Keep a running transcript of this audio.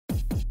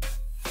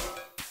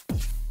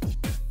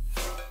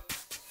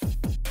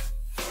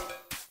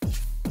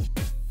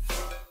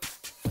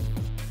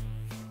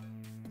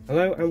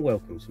Hello and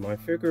welcome to my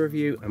figure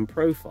review and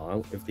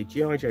profile of the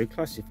G.I. Joe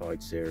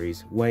Classified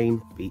series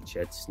Wayne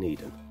Beachhead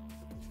Sneeden.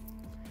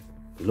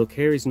 The look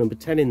here is number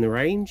 10 in the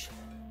range,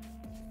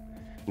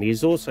 and he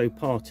is also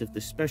part of the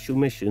Special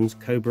Missions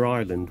Cobra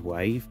Island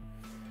wave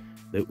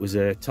that was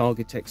a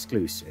Target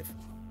exclusive.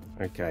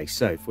 Okay,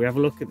 so if we have a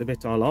look at the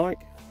bit I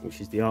like, which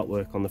is the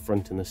artwork on the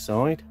front and the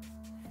side,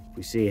 if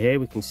we see here,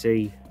 we can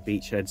see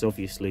Beachhead's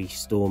obviously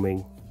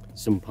storming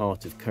some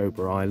part of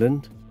Cobra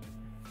Island.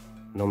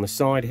 And on the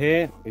side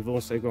here, we've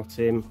also got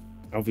him,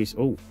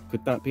 oh,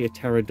 could that be a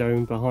Terror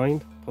Dome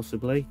behind,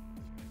 possibly,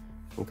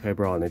 on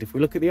Cobra Island? If we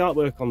look at the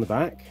artwork on the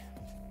back,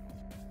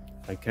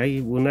 okay,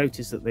 you will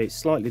notice that it's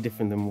slightly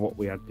different than what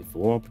we had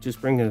before. I'll just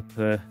bring up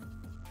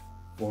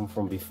one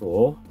from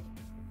before,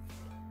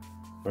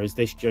 whereas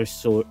this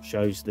just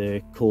shows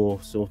the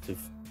core sort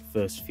of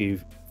first few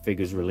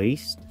figures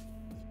released.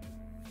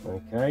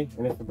 Okay,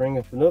 and if I bring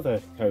up another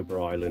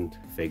Cobra Island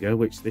figure,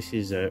 which this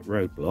is a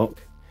Roadblock,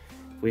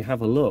 if we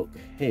have a look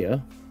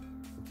here,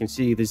 you can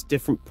see there's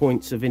different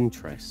points of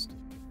interest.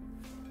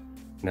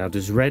 Now,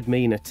 does red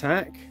mean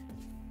attack?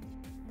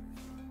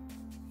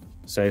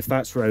 So if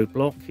that's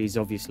Roadblock, he's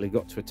obviously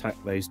got to attack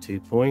those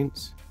 2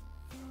 points.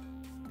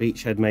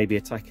 Beachhead may be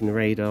attacking the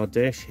radar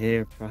dish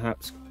here,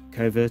 perhaps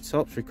covert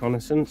ops,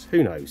 reconnaissance,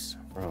 who knows?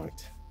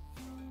 Right.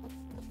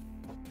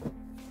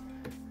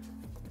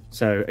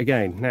 So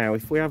again, now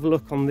if we have a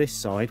look on this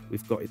side,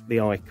 we've got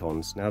the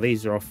icons. Now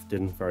these are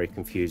often very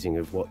confusing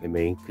of what they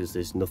mean because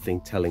there's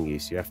nothing telling you,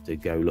 so you have to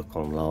go look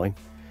online.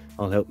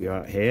 I'll help you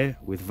out here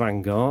with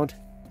Vanguard,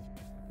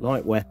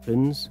 light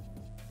weapons,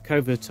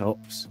 covert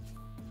ops,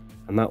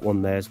 and that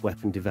one there's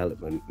weapon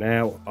development.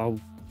 Now I'll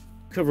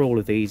cover all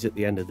of these at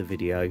the end of the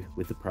video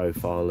with the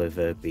profile of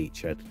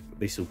Beachhead.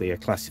 This will be a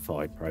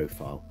classified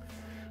profile.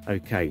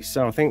 Okay,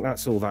 so I think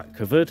that's all that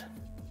covered.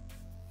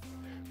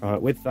 Right,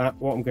 with that,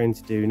 what I'm going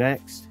to do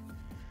next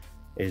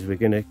is we're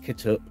going to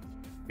kit up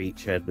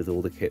Beachhead with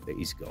all the kit that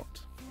he's got.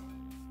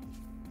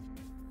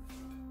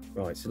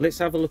 Right, so let's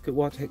have a look at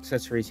what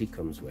accessories he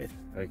comes with.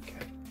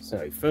 Okay,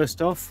 so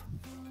first off,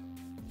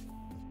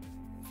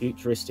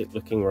 futuristic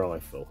looking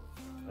rifle.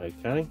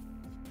 Okay.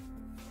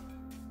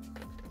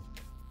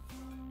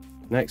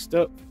 Next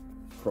up,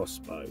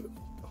 crossbow.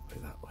 I'll put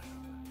it that way.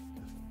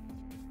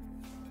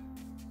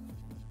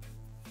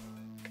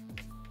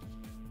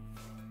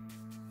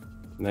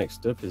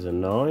 Next up is a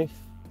knife.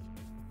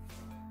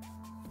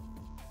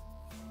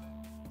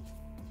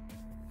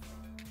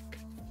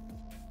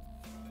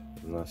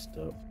 And last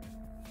up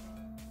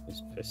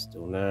is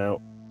pistol.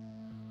 Now,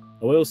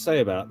 I will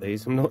say about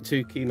these, I'm not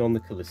too keen on the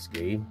colour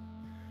scheme.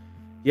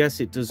 Yes,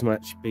 it does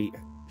match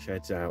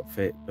Beachhead's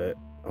outfit, but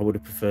I would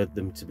have preferred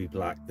them to be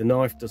black. The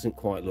knife doesn't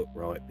quite look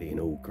right being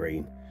all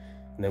green.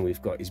 And then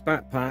we've got his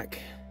backpack.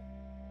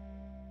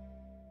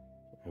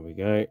 There we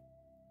go.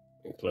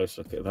 A close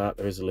look at that.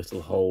 There is a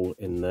little hole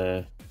in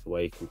there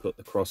where you can put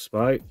the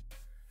crossbow.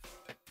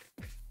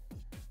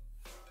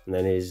 And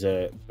then his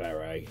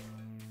beret.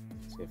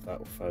 See if that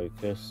will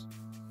focus.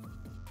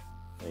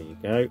 There you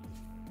go.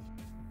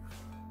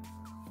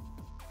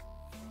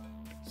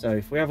 So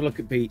if we have a look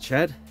at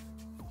Beachhead,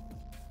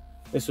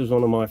 this was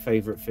one of my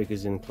favourite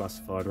figures in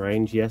Classified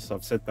range. Yes,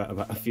 I've said that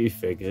about a few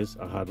figures.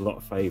 I had a lot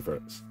of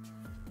favourites.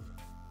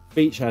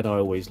 Beachhead I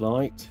always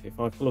liked. If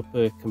I pull up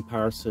a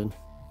comparison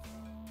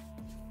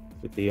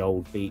with the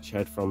old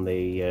Beachhead from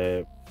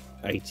the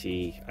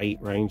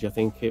 88 range, I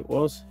think it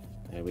was.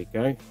 There we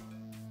go.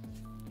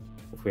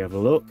 If we have a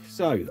look,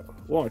 so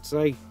what I'd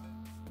say,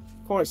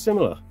 quite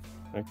similar.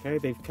 Okay,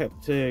 they've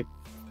kept a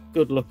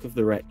good look of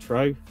the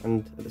retro,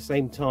 and at the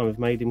same time have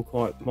made him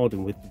quite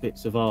modern with the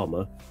bits of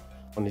armour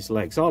on his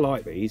legs. I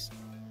like these.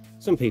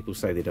 Some people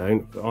say they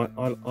don't, but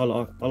I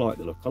like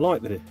the look. I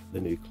like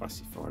the new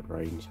Classified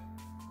range.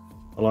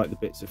 I like the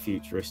bits of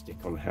futuristic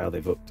on how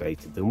they've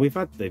updated them. We've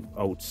had the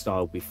old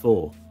style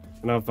before,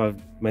 and I've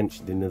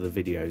mentioned in other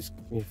videos,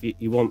 if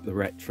you want the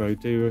retro,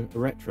 do a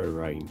retro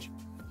range.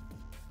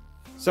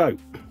 So,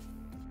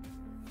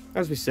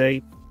 as we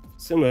see,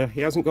 similar.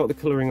 He hasn't got the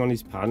colouring on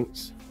his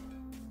pants.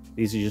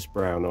 These are just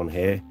brown on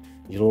here.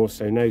 You'll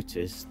also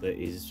notice that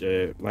his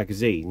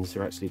magazines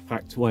are actually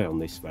packed away on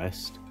this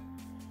vest,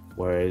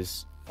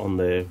 whereas on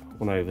the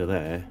one over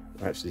there,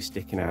 they're actually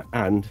sticking out,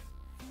 and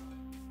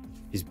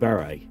his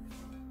beret.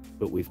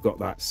 But we've got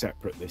that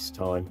separate this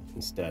time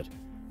instead.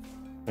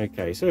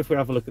 Okay, so if we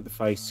have a look at the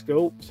face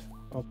sculpt,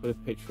 I'll put a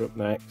picture up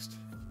next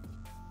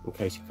in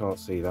case you can't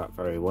see that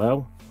very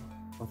well.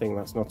 I think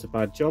that's not a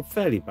bad job,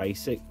 fairly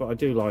basic, but I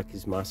do like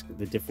his mask,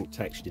 the different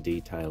texture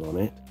detail on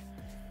it.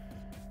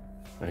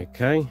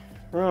 Okay,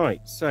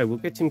 right, so we'll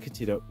get him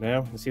kitted up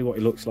now and see what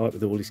he looks like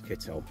with all his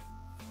kit on.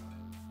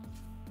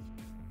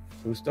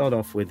 So we'll start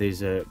off with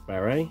his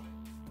beret.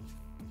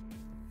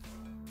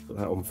 Put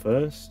that on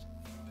first.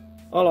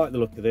 I like the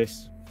look of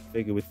this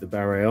figure with the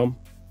beret on.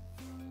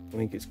 I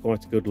think it's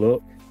quite a good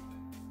look.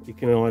 You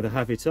can either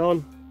have it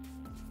on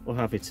or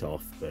have it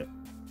off, but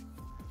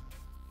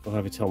I'll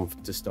have it on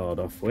to start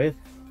off with.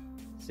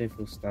 See if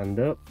we'll stand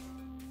up.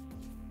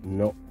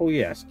 Not, oh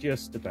yes,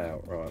 just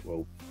about. Right,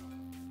 well,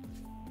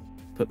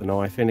 put the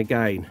knife in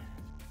again.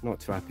 Not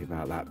too happy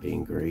about that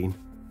being green.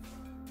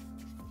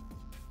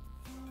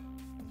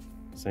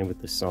 Same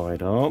with the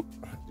side arm,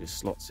 just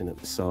slots in at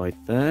the side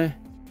there.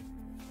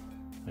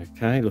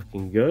 Okay,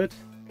 looking good.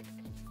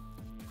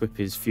 Equip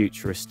his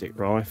futuristic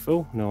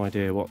rifle, no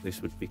idea what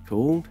this would be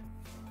called.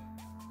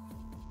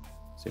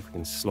 See if we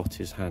can slot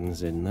his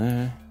hands in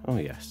there. Oh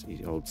yes, he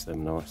holds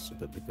them nice so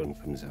that the gun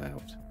comes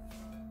out.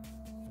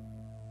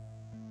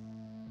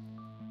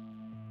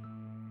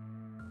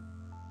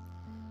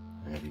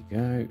 There we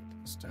go,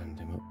 stand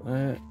him up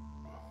there.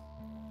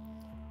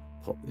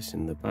 Pop this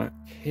in the back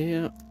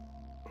here.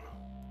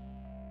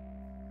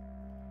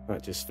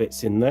 That just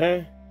fits in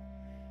there.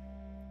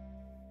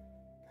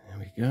 There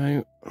we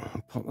go,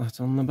 pop that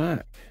on the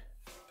back.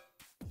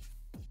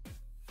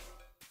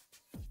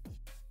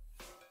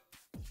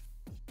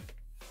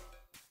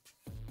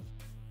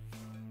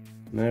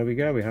 There we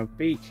go, we have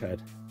Beachhead.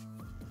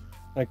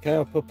 Okay,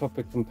 I'll put up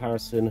a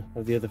comparison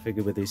of the other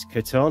figure with his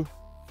kit on.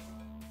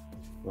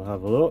 We'll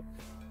have a look.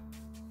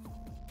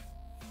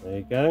 There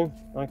you go.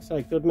 Like I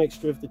say, good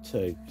mixture of the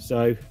two.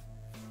 So,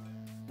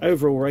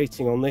 overall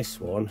rating on this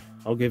one,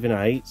 I'll give an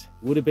 8.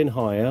 Would have been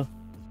higher,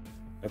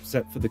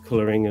 except for the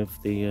colouring of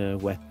the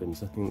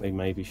weapons. I think they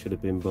maybe should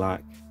have been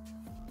black,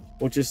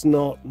 or just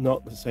not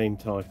the same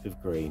type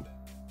of green.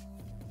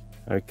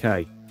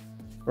 Okay.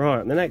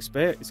 Right, and the next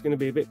bit is going to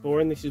be a bit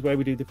boring. This is where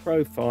we do the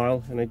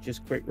profile and a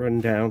just quick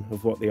rundown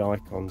of what the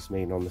icons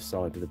mean on the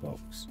side of the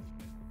box.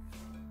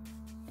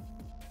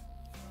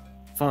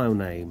 File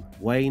name,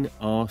 Wayne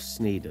R.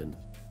 Sneeden.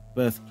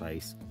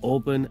 Birthplace,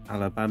 Auburn,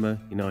 Alabama,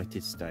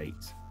 United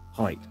States.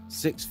 Height,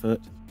 6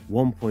 foot,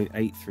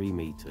 1.83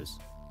 meters.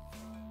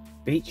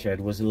 Beachhead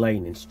was a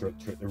lane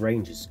instructor at the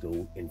Ranger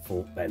School in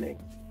Fort Benning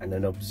and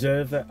an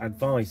observer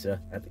advisor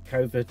at the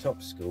Covert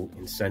Ops School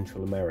in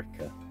Central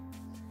America.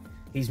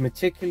 He's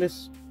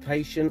meticulous,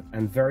 patient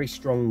and very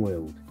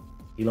strong-willed.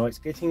 He likes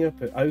getting up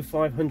at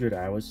 0500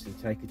 hours to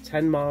take a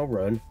 10-mile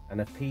run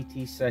and a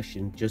PT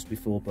session just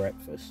before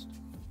breakfast.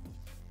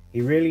 He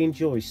really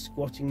enjoys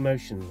squatting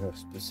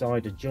motionless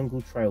beside a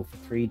jungle trail for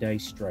 3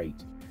 days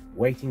straight,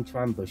 waiting to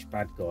ambush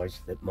bad guys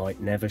that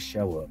might never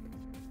show up.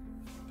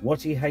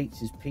 What he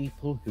hates is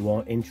people who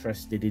aren't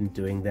interested in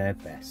doing their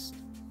best.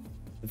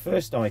 The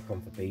first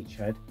icon for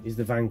Beachhead is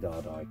the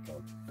Vanguard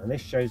icon, and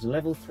this shows a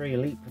level 3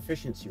 elite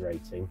proficiency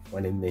rating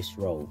when in this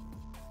role.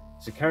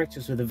 So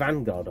characters with a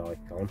Vanguard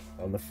icon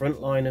are on the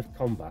front line of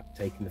combat,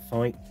 taking the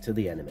fight to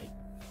the enemy.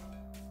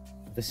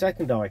 The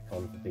second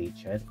icon for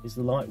Beachhead is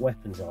the light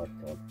weapons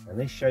icon, and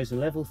this shows a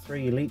level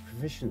 3 elite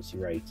proficiency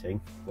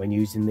rating when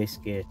using this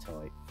gear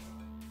type.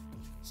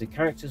 So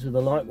characters with a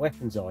light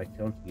weapons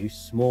icon use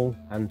small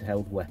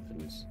handheld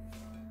weapons.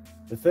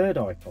 The third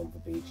icon for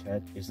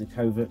Beachhead is the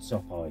Covert Ops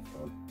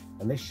icon,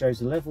 and this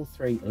shows a level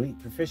 3 elite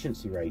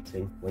proficiency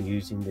rating when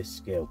using this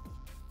skill.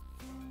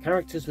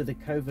 Characters with a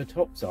Covert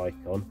Ops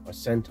icon are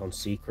sent on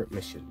secret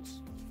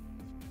missions.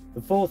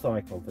 The fourth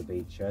icon for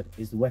Beachhead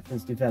is the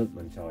weapons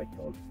development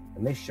icon,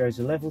 and this shows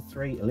a level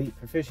 3 elite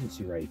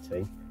proficiency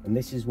rating, and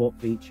this is what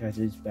Beachhead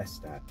is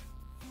best at.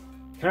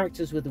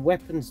 Characters with the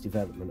weapons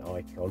development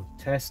icon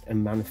test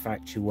and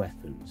manufacture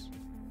weapons.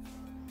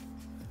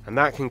 And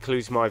that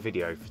concludes my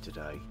video for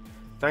today.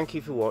 Thank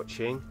you for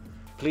watching.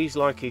 Please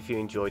like if you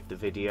enjoyed the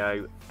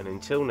video, and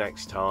until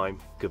next time,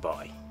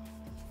 goodbye.